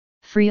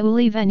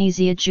Friuli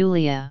Venezia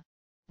Giulia,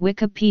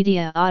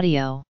 Wikipedia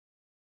audio.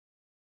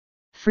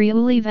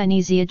 Friuli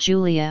Venezia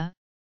Giulia,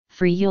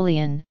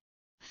 Friulian,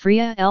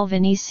 Fria el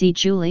Venezi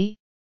Giuli,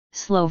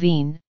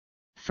 Slovene,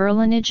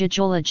 Furlanija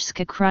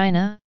Jolijska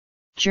Krajina,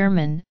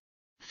 German,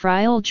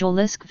 Friul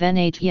Jolisk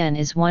Venetian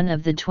is one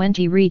of the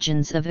 20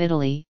 regions of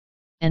Italy,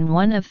 and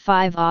one of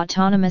 5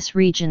 autonomous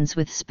regions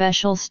with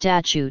special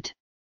statute.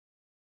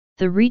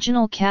 The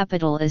regional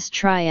capital is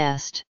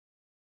Trieste.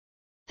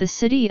 The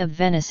city of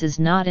Venice is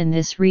not in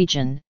this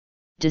region,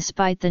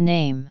 despite the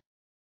name.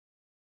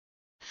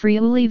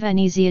 Friuli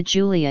Venezia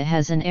Giulia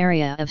has an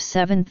area of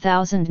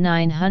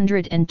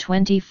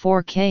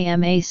 7,924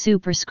 km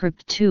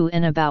superscript 2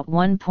 and about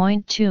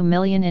 1.2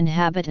 million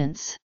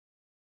inhabitants.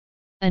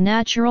 A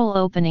natural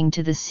opening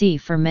to the sea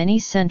for many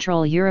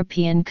Central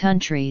European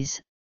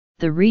countries,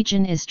 the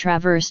region is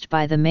traversed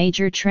by the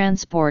major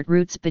transport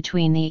routes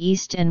between the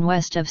east and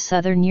west of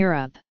southern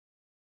Europe.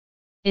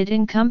 It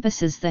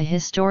encompasses the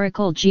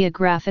historical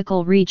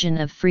geographical region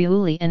of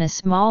Friuli and a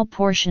small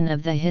portion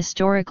of the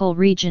historical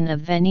region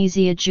of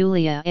Venezia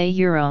Giulia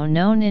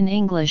known in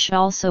English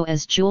also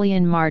as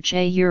Julian March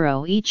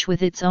each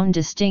with its own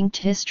distinct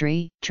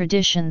history,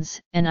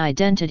 traditions, and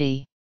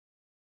identity.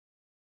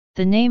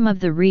 The name of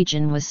the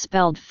region was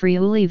spelled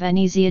Friuli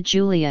Venezia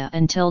Giulia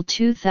until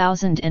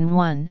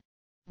 2001,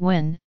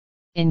 when,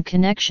 in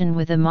connection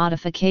with a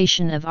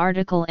modification of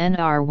Article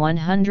NR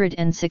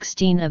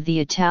 116 of the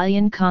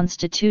Italian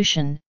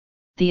Constitution,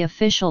 the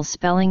official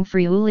spelling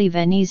Friuli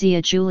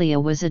Venezia Giulia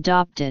was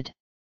adopted.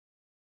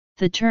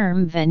 The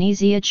term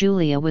Venezia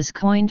Giulia was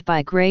coined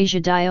by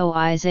Graziadio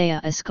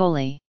Isaiah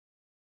Ascoli.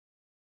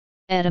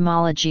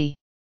 Etymology.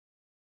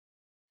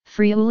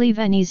 Friuli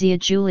Venezia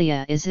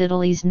Giulia is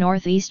Italy's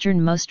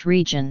northeasternmost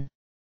region.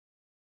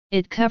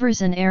 It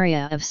covers an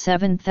area of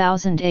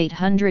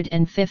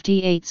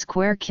 7,858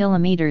 square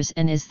kilometers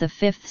and is the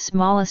 5th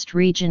smallest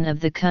region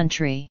of the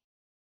country.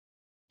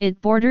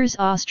 It borders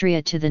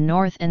Austria to the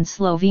north and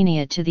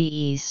Slovenia to the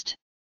east.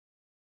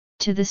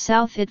 To the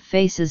south it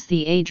faces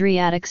the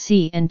Adriatic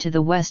Sea and to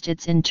the west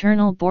its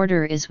internal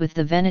border is with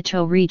the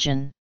Veneto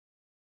region.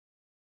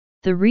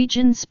 The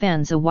region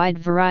spans a wide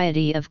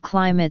variety of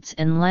climates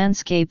and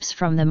landscapes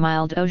from the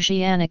mild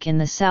oceanic in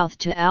the south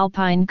to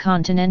alpine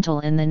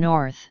continental in the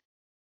north.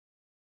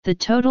 The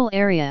total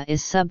area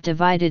is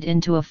subdivided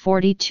into a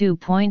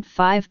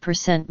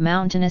 42.5%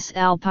 mountainous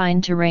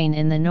alpine terrain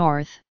in the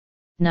north,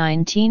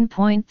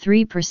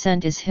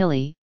 19.3% is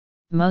hilly,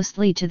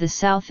 mostly to the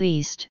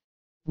southeast,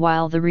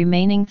 while the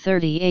remaining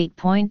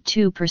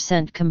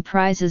 38.2%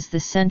 comprises the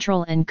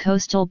central and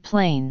coastal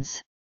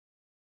plains.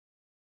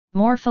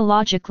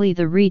 Morphologically,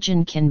 the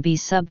region can be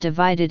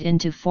subdivided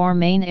into 4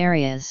 main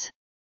areas.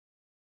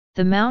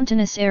 The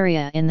mountainous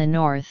area in the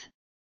north.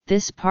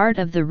 This part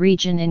of the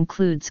region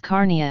includes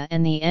Carnia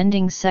and the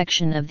ending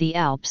section of the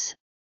Alps,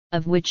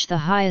 of which the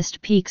highest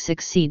peaks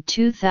exceed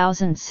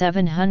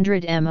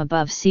 2,700 m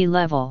above sea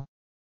level.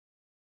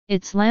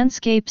 Its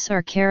landscapes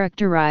are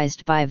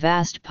characterized by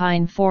vast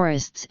pine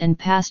forests and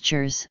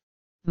pastures,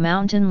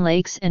 mountain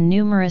lakes and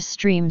numerous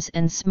streams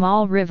and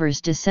small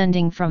rivers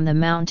descending from the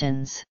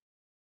mountains.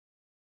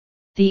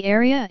 The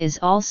area is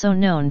also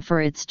known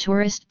for its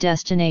tourist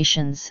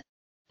destinations,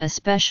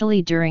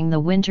 especially during the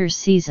winter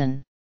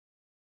season.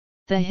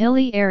 The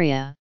hilly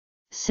area,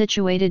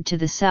 situated to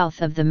the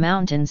south of the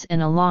mountains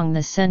and along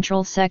the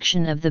central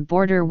section of the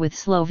border with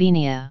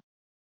Slovenia.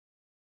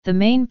 The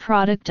main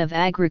product of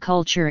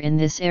agriculture in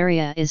this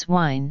area is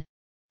wine,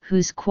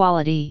 whose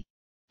quality,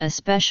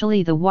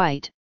 especially the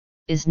white,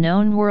 is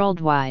known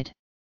worldwide.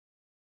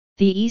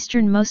 The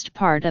easternmost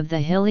part of the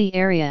hilly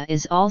area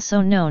is also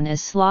known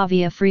as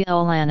Slavia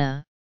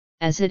Friulana,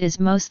 as it is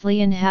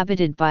mostly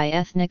inhabited by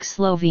ethnic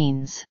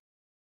Slovenes.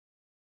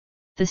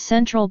 The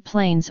central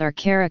plains are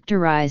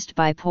characterized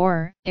by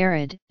poor,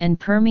 arid, and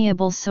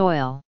permeable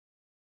soil.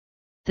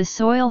 The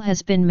soil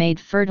has been made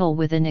fertile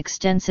with an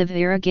extensive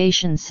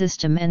irrigation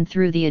system and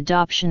through the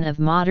adoption of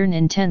modern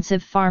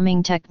intensive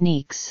farming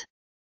techniques.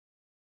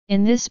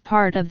 In this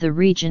part of the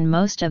region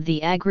most of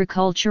the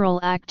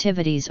agricultural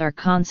activities are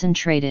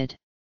concentrated.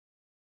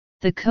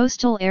 The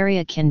coastal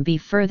area can be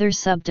further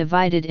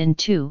subdivided in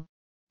 2,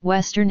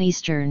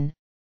 western-eastern,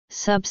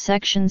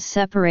 subsections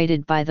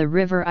separated by the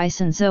river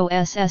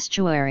Isonzo's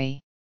estuary.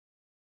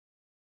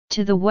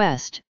 To the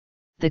west,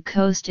 the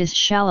coast is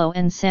shallow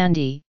and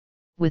sandy,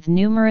 with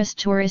numerous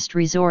tourist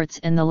resorts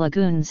and the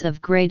lagoons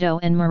of Grado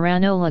and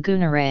Murano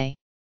Lagunare.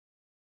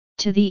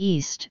 To the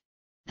east,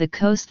 the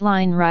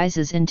coastline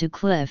rises into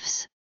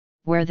cliffs,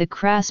 where the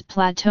Kras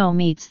Plateau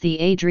meets the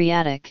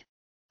Adriatic,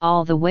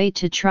 all the way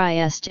to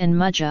Trieste and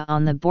Muggia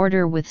on the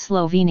border with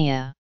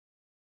Slovenia.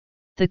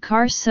 The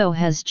Carso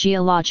has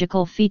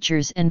geological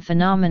features and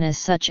phenomena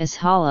such as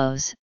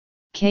hollows,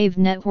 cave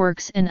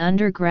networks and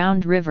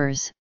underground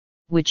rivers,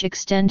 which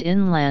extend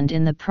inland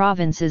in the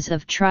provinces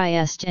of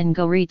Trieste and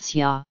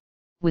Gorizia,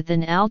 with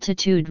an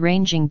altitude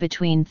ranging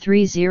between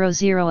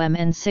 300 m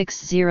and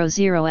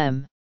 600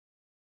 m.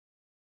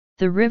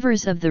 The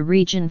rivers of the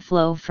region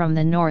flow from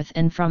the north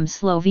and from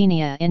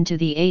Slovenia into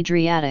the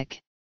Adriatic.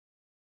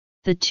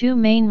 The two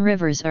main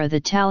rivers are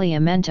the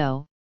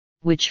Tagliamento,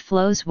 which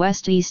flows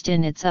west-east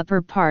in its upper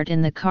part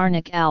in the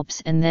Carnic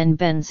Alps and then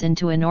bends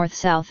into a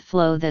north-south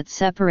flow that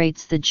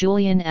separates the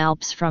Julian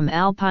Alps from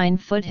Alpine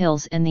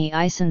foothills, and the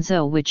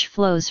Isonzo, which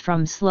flows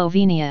from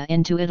Slovenia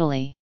into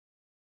Italy.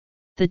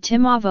 The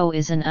Timavo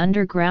is an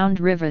underground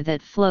river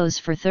that flows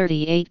for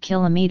 38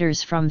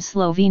 kilometers from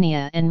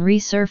Slovenia and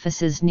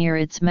resurfaces near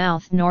its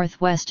mouth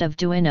northwest of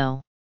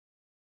Duino.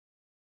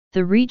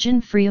 The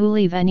region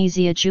Friuli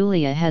Venezia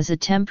Giulia has a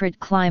temperate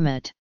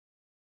climate.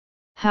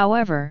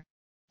 However,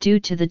 due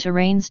to the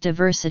terrain's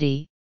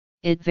diversity,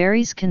 it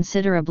varies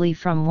considerably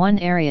from one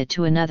area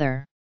to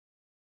another.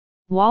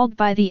 Walled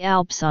by the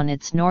Alps on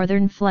its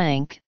northern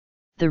flank,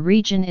 the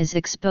region is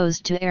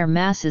exposed to air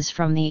masses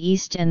from the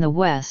east and the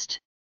west.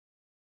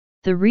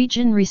 The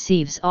region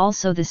receives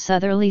also the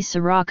southerly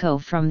Sirocco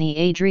from the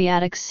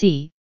Adriatic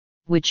Sea,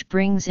 which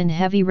brings in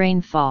heavy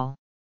rainfall.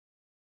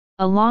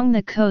 Along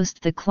the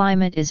coast the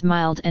climate is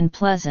mild and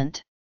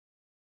pleasant.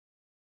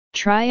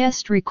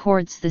 Trieste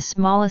records the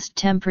smallest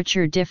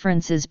temperature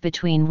differences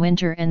between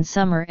winter and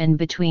summer and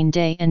between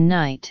day and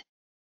night.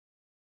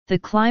 The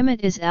climate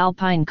is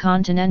alpine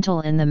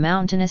continental in the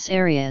mountainous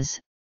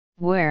areas,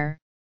 where,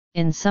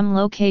 in some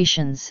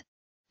locations,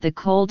 the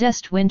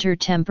coldest winter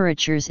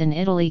temperatures in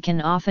Italy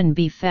can often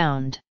be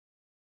found.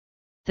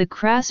 The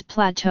Kras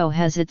Plateau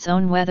has its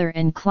own weather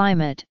and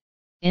climate,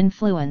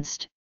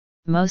 influenced,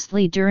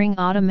 mostly during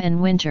autumn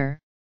and winter,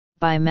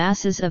 by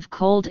masses of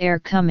cold air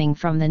coming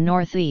from the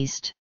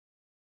northeast.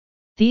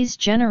 These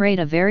generate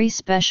a very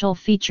special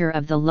feature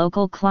of the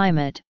local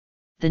climate,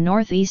 the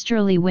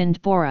northeasterly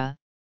wind Bora,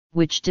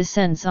 which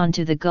descends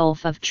onto the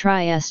Gulf of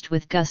Trieste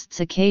with gusts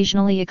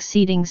occasionally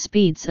exceeding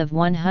speeds of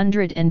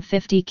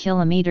 150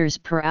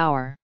 km per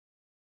hour.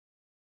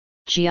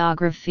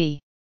 Geography.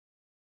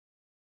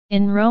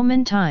 In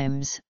Roman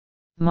times,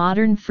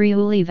 modern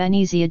Friuli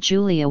Venezia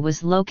Giulia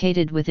was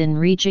located within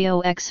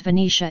Regio ex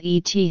Venetia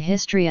et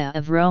Histria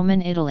of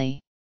Roman Italy.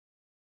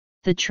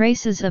 The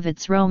traces of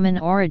its Roman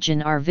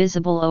origin are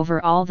visible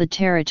over all the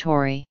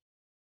territory.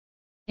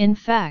 In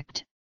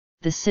fact,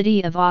 the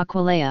city of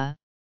Aquileia,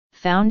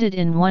 founded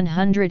in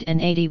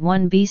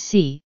 181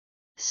 BC,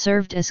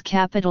 served as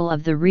capital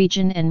of the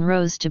region and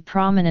rose to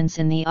prominence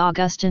in the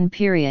Augustan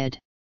period.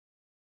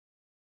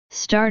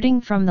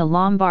 Starting from the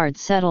Lombard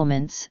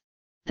settlements,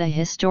 the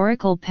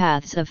historical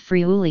paths of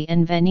Friuli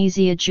and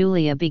Venezia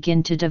Giulia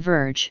begin to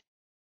diverge.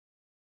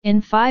 In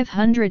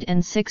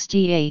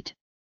 568,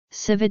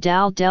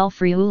 Cividale del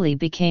Friuli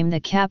became the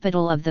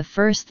capital of the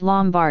first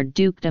Lombard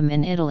dukedom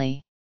in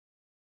Italy.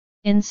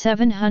 In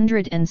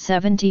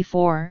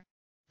 774,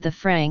 the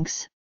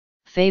Franks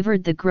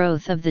favored the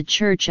growth of the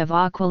Church of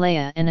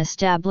Aquileia and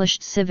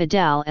established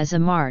Cividale as a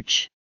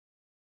march.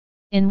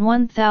 In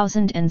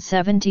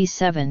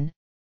 1077,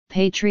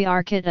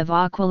 Patriarchate of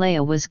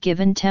Aquileia was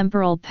given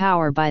temporal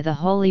power by the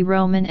Holy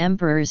Roman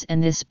Emperors,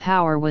 and this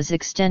power was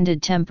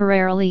extended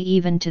temporarily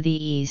even to the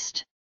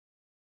east.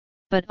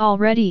 But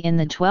already in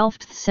the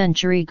 12th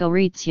century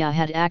Gorizia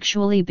had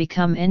actually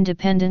become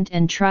independent,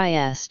 and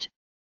Trieste,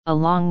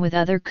 along with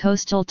other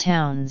coastal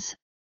towns,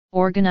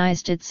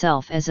 organized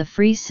itself as a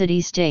free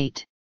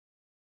city-state.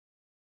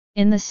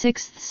 In the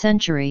 6th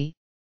century,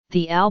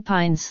 the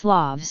Alpine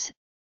Slavs,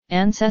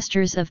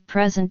 ancestors of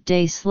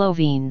present-day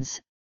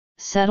Slovenes,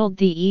 settled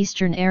the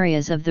eastern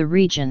areas of the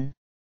region.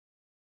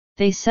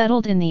 They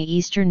settled in the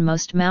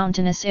easternmost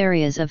mountainous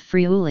areas of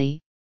Friuli,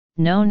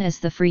 known as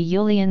the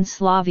Friulian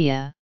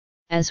Slavia,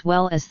 as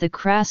well as the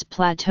Kras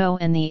Plateau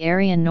and the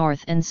area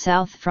north and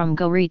south from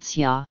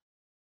Gorizia.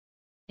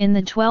 In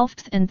the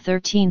 12th and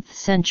 13th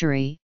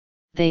century,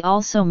 they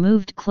also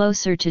moved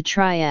closer to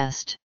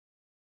Trieste.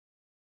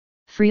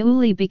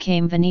 Friuli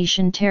became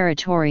Venetian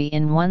territory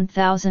in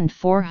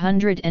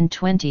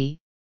 1420,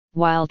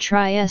 while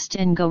Trieste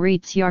and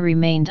Gorizia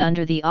remained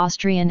under the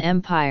Austrian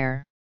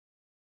Empire.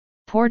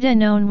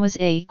 Pordenone was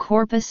a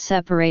corpus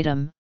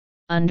separatum,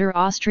 under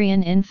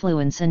Austrian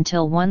influence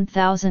until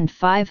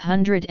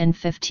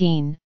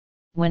 1515,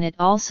 when it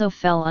also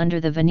fell under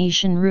the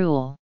Venetian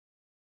rule.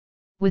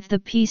 With the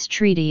peace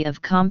treaty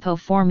of Campo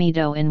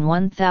Formido in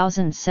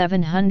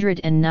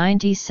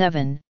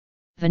 1797,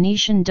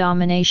 Venetian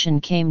domination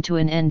came to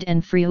an end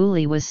and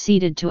Friuli was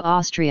ceded to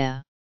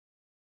Austria.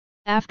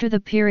 After the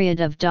period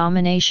of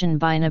domination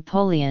by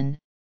Napoleon,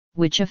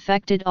 which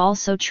affected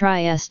also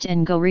Trieste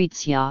and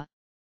Gorizia,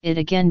 it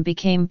again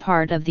became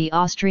part of the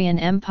Austrian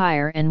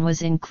Empire and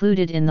was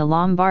included in the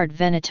Lombard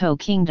Veneto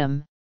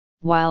Kingdom,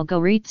 while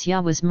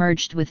Gorizia was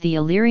merged with the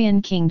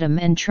Illyrian Kingdom,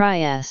 and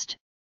Trieste,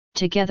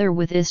 together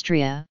with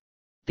Istria,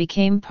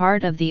 became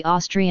part of the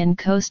Austrian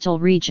coastal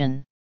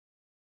region.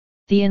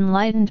 The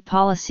enlightened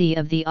policy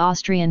of the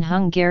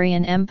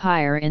Austrian-Hungarian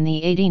Empire in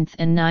the 18th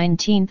and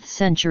 19th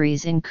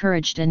centuries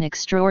encouraged an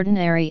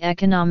extraordinary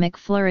economic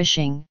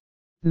flourishing,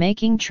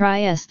 making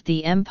Trieste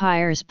the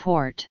empire's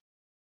port.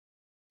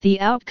 The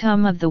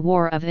outcome of the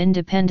War of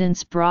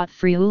Independence brought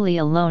Friuli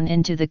alone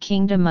into the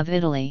Kingdom of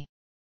Italy.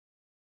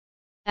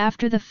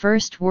 After the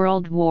First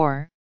World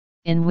War,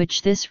 in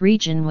which this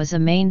region was a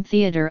main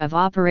theater of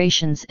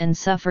operations and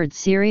suffered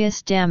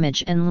serious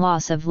damage and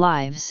loss of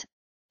lives.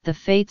 The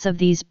fates of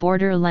these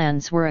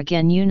borderlands were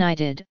again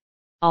united,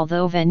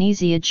 although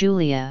Venezia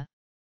Giulia,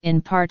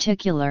 in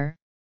particular,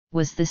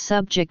 was the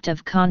subject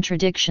of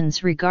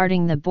contradictions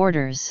regarding the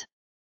borders.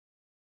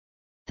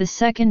 The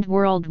Second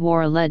World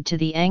War led to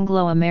the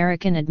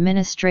Anglo-American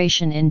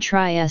administration in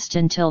Trieste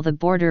until the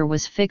border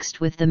was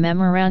fixed with the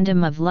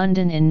Memorandum of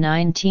London in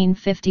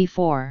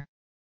 1954.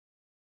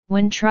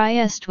 When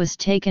Trieste was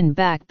taken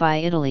back by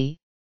Italy,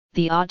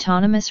 the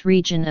autonomous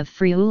region of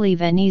Friuli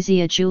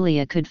Venezia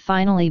Giulia could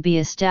finally be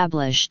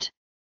established.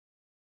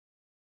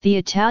 The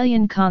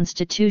Italian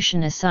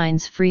constitution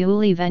assigns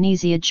Friuli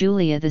Venezia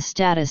Giulia the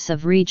status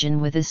of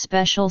region with a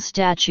special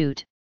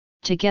statute,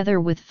 together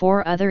with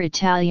 4 other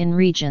Italian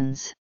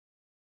regions.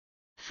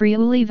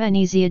 Friuli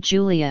Venezia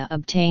Giulia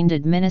obtained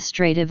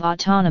administrative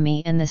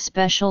autonomy and the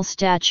special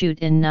statute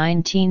in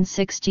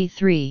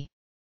 1963.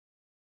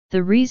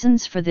 The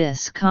reasons for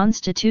this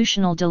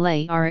constitutional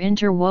delay are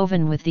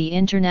interwoven with the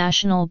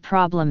international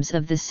problems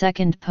of the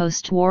second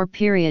post-war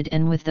period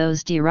and with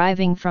those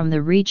deriving from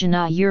the region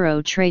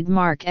Euro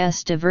trademark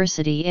S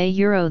diversity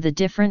Euro the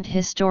different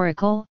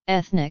historical,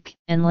 ethnic,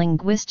 and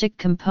linguistic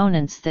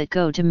components that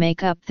go to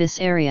make up this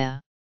area.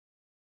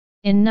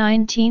 In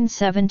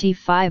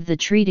 1975 the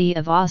Treaty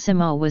of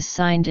Osimo was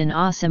signed in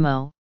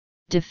Osimo,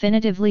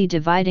 definitively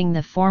dividing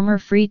the former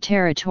free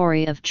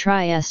territory of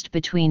Trieste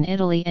between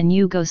Italy and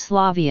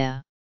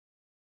Yugoslavia.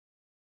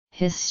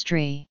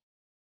 History.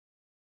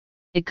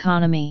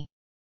 Economy.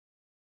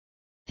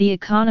 The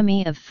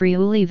economy of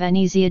Friuli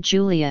Venezia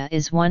Giulia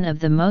is one of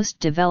the most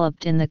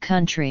developed in the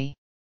country.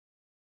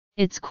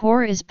 Its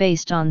core is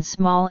based on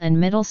small and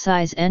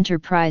middle-size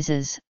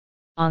enterprises,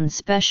 on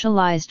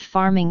specialized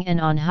farming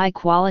and on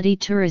high-quality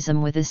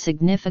tourism with a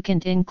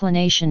significant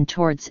inclination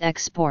towards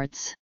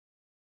exports.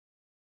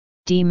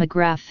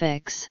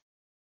 Demographics.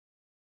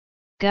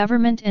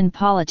 Government and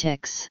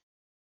politics.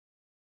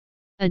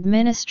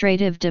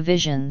 Administrative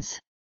divisions.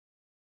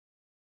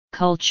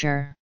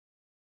 Culture.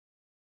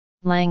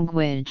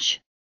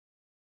 Language.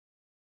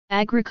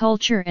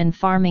 Agriculture and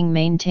farming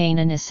maintain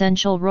an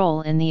essential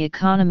role in the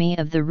economy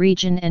of the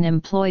region and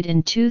employed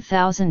in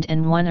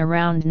 2001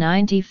 around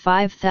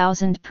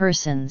 95,000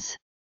 persons.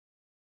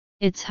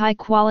 Its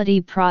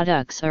high-quality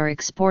products are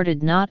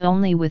exported not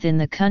only within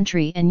the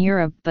country and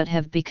Europe but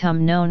have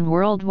become known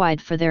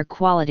worldwide for their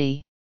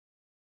quality.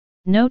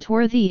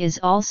 Noteworthy is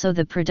also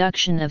the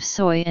production of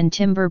soy and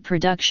timber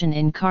production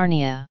in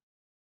Carnia.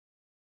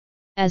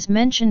 As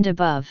mentioned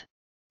above,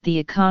 the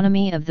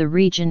economy of the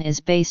region is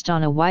based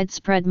on a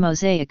widespread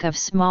mosaic of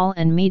small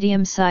and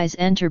medium-size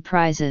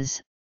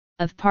enterprises.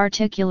 Of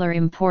particular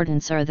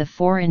importance are the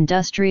 4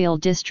 industrial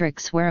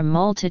districts where a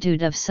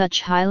multitude of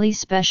such highly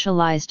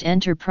specialized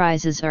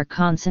enterprises are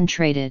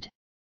concentrated.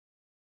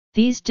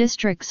 These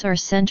districts are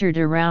centered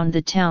around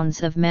the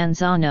towns of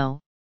Manzano,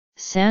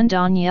 San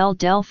Daniele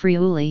del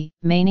Friuli,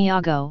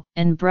 Maniago,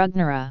 and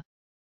Brugnera.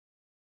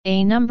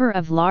 A number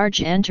of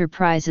large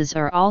enterprises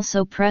are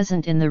also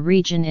present in the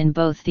region in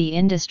both the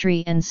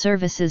industry and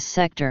services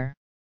sector.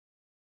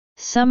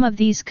 Some of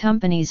these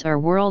companies are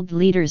world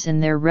leaders in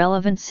their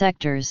relevant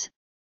sectors,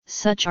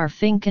 such are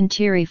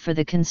Fincantieri for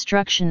the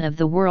construction of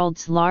the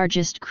world's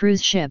largest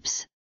cruise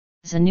ships,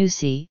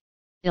 Zanussi,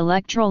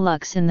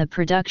 Electrolux in the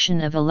production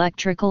of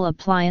electrical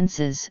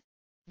appliances,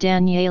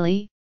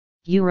 Danieli,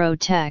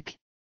 Eurotech,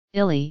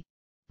 Illy,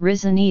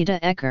 Risanita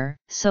Ecker,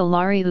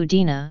 Solari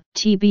Udina,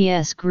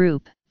 TBS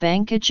Group,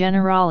 Banca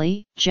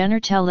Generali,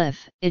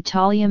 Genertelif,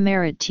 Italia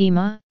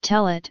Marittima,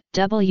 Telet,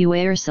 W.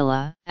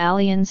 Arsila,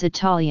 Allianz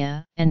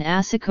Italia, and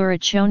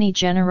Assicurazioni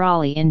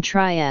Generali in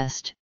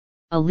Trieste,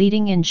 a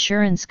leading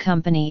insurance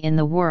company in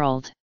the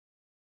world.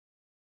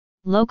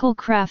 Local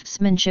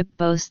craftsmanship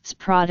boasts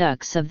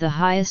products of the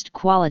highest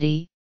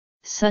quality,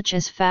 such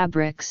as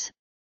fabrics,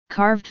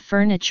 carved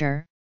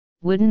furniture,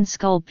 wooden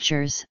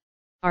sculptures,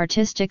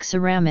 artistic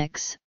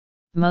ceramics,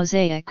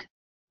 mosaic,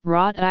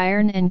 wrought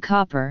iron and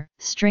copper,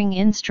 string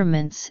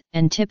instruments,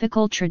 and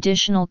typical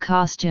traditional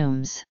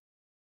costumes.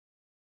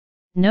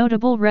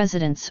 Notable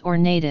residents or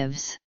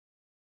natives.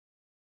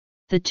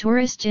 The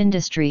tourist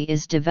industry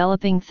is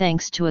developing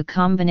thanks to a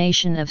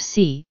combination of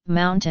sea,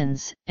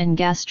 mountains, and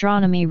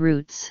gastronomy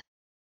routes.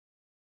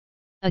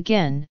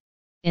 Again,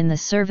 in the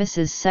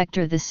services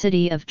sector the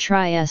city of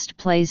Trieste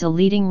plays a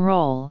leading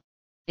role.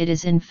 It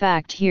is in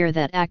fact here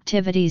that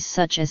activities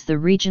such as the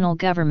regional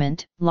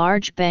government,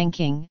 large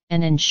banking,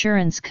 and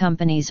insurance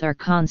companies are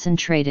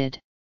concentrated.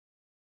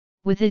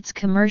 With its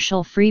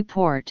commercial free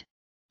port,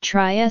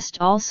 Trieste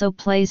also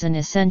plays an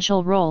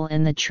essential role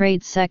in the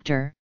trade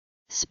sector.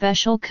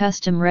 Special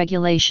custom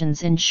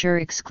regulations ensure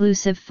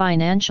exclusive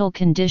financial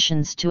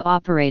conditions to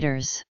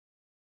operators.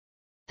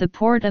 The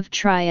port of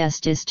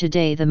Trieste is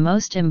today the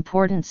most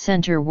important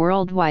center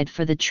worldwide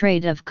for the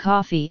trade of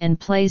coffee and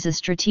plays a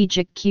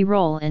strategic key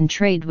role in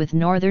trade with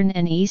Northern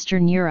and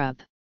Eastern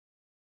Europe.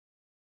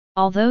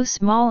 Although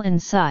small in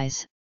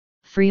size,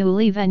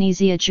 Friuli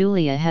Venezia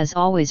Giulia has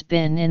always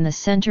been in the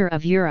center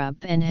of Europe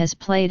and has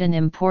played an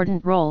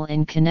important role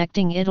in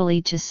connecting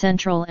Italy to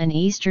Central and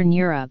Eastern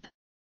Europe.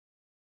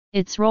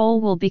 Its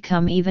role will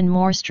become even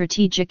more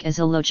strategic as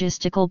a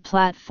logistical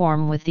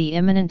platform with the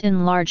imminent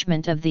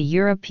enlargement of the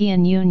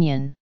European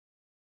Union.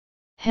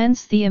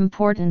 Hence the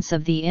importance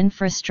of the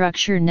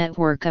infrastructure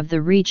network of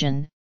the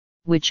region,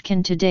 which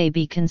can today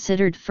be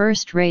considered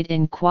first-rate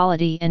in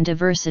quality and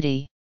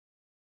diversity.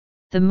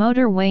 The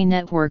motorway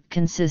network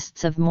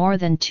consists of more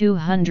than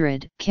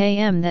 200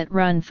 km that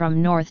run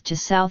from north to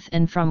south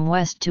and from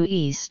west to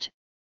east,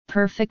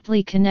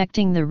 perfectly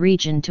connecting the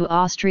region to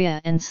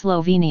Austria and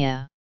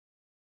Slovenia.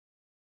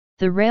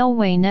 The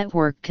railway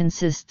network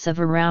consists of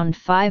around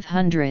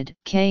 500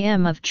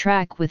 km of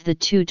track with the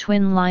two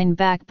twin-line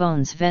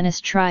backbones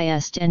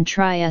Venice-Trieste and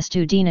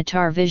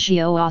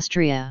Trieste-Udine-Tarvisio,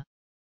 Austria.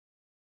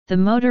 The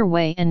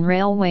motorway and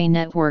railway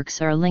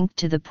networks are linked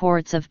to the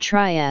ports of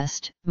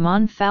Trieste,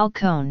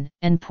 Monfalcone,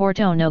 and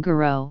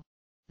Portonegro,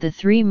 the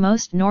three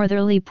most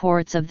northerly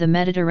ports of the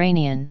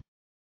Mediterranean.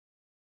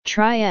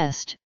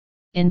 Trieste,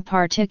 in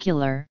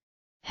particular,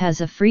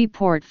 has a free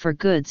port for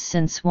goods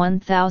since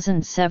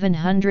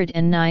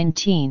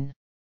 1719.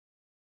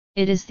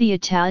 It is the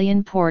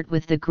Italian port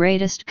with the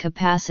greatest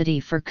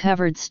capacity for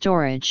covered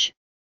storage,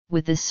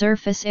 with a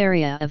surface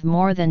area of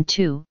more than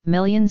 2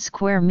 million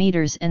square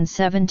meters and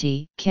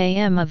 70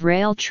 km of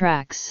rail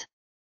tracks.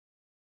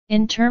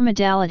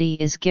 Intermodality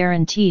is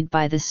guaranteed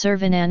by the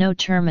Cervignano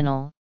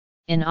terminal,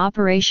 in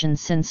operation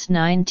since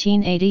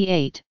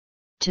 1988,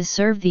 to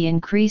serve the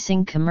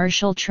increasing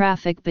commercial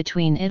traffic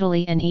between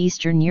Italy and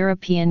Eastern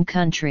European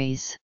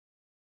countries.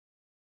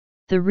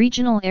 The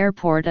regional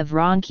airport of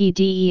Ronchi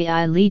dei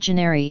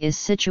Legionari is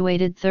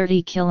situated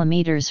 30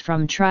 km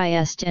from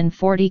Trieste and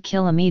 40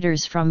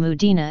 km from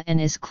Udine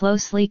and is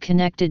closely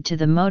connected to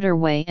the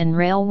motorway and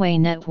railway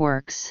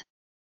networks.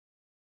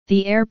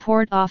 The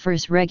airport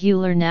offers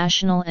regular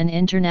national and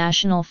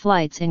international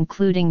flights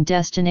including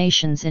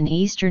destinations in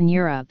Eastern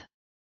Europe.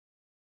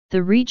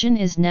 The region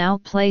is now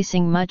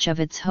placing much of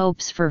its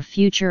hopes for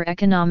future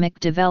economic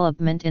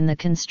development in the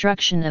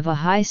construction of a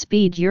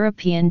high-speed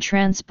European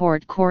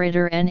transport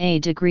corridor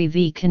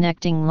NA-V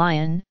connecting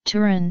Lyon,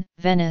 Turin,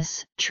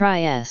 Venice,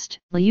 Trieste,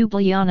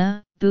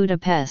 Ljubljana,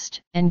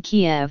 Budapest, and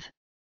Kiev,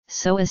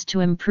 so as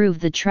to improve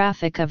the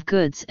traffic of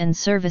goods and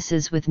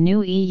services with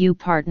new EU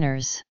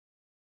partners.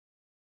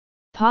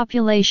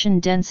 Population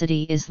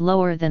density is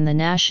lower than the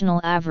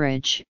national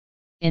average.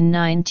 In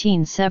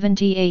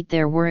 1978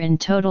 there were in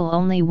total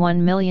only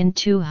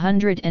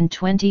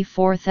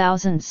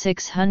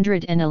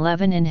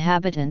 1,224,611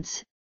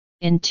 inhabitants,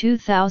 in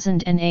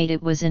 2008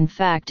 it was in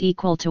fact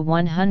equal to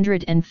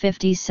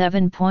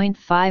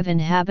 157.5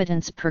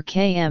 inhabitants per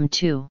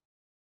km2.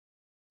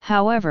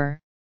 However,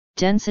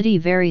 density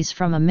varies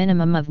from a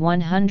minimum of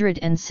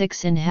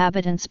 106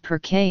 inhabitants per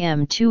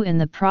km2 in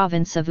the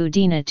province of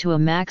Udine to a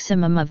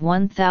maximum of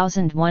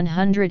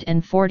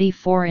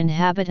 1,144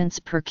 inhabitants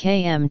per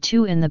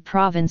km2 in the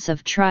province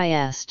of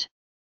Trieste.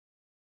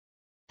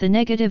 The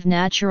negative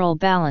natural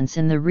balance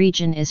in the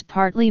region is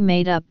partly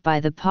made up by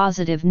the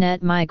positive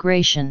net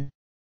migration.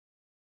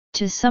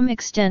 To some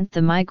extent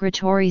the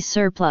migratory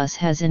surplus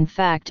has in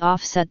fact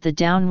offset the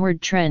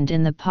downward trend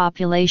in the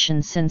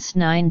population since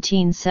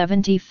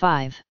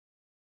 1975.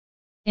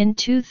 In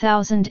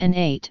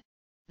 2008,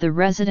 the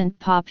resident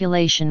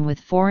population with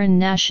foreign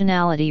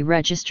nationality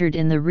registered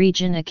in the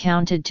region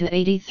accounted to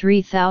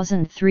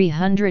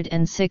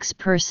 83,306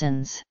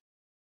 persons.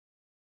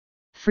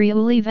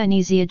 Friuli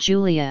Venezia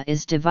Giulia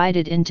is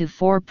divided into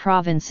 4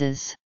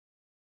 provinces.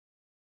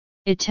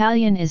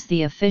 Italian is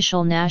the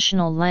official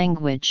national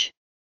language.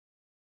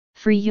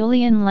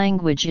 Friulian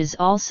language is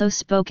also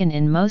spoken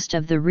in most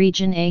of the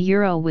region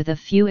with a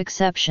few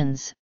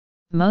exceptions,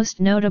 most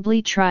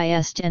notably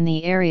Trieste and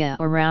the area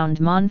around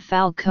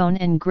Monfalcone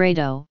and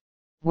Grado,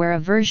 where a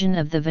version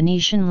of the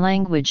Venetian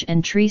language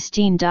and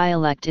Triestine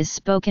dialect is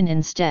spoken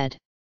instead.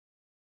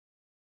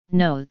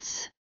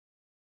 Notes: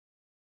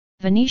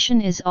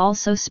 Venetian is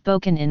also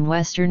spoken in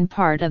western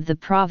part of the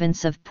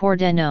province of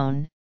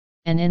Pordenone,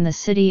 and in the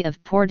city of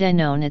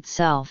Pordenone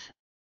itself,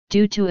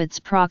 due to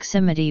its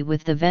proximity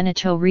with the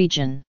Veneto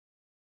region.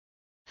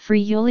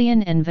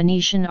 Friulian and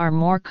Venetian are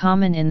more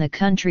common in the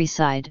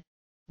countryside,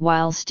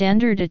 while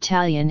Standard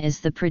Italian is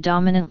the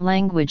predominant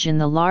language in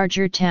the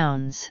larger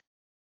towns.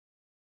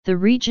 The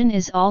region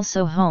is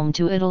also home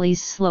to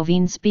Italy's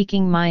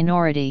Slovene-speaking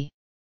minority.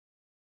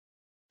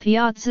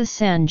 Piazza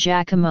San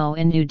Giacomo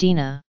in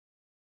Udine.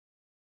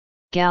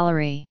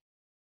 Gallery.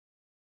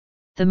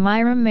 The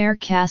Miramare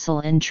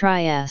Castle in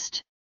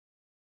Trieste.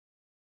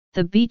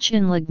 The beach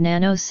in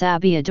Legnano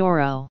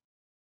Sabbiadoro.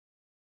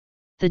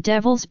 The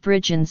Devil's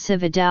Bridge in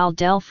Cividale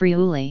del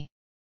Friuli.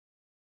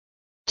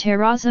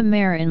 Terrazza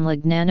Mare in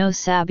Legnano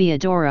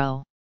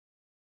Sabbiadoro.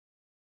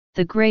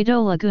 The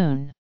Grado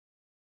Lagoon.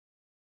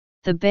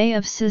 The Bay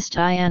of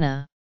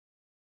Sistiana.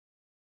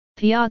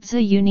 Piazza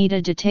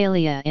Unita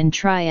d'Italia in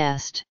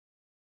Trieste.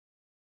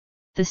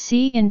 The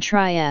Sea in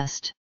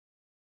Trieste.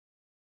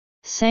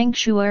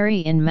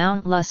 Sanctuary in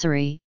Mount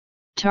Lussery,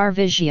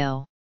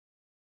 Tarvisio.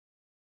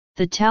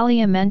 The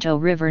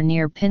Tagliamento River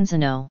near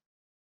Pinzano.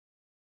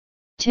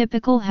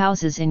 Typical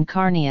houses in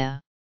Carnia.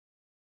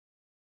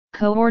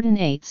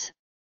 Coordinates: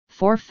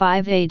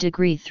 45A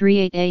degree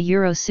 38A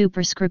Euro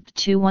superscript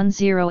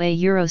 210A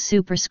Euro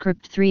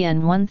superscript 3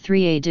 and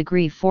 13A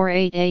degree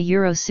 48A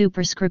Euro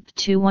superscript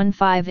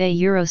 215A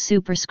Euro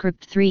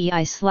superscript 3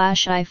 I/I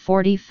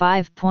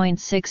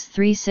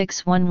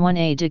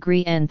 45.63611A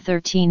degree and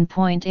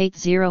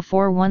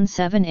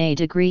 13.80417A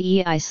degree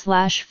EI/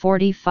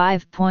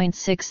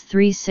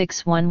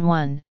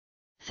 45.63611,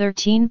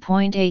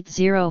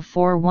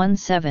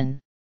 13.80417.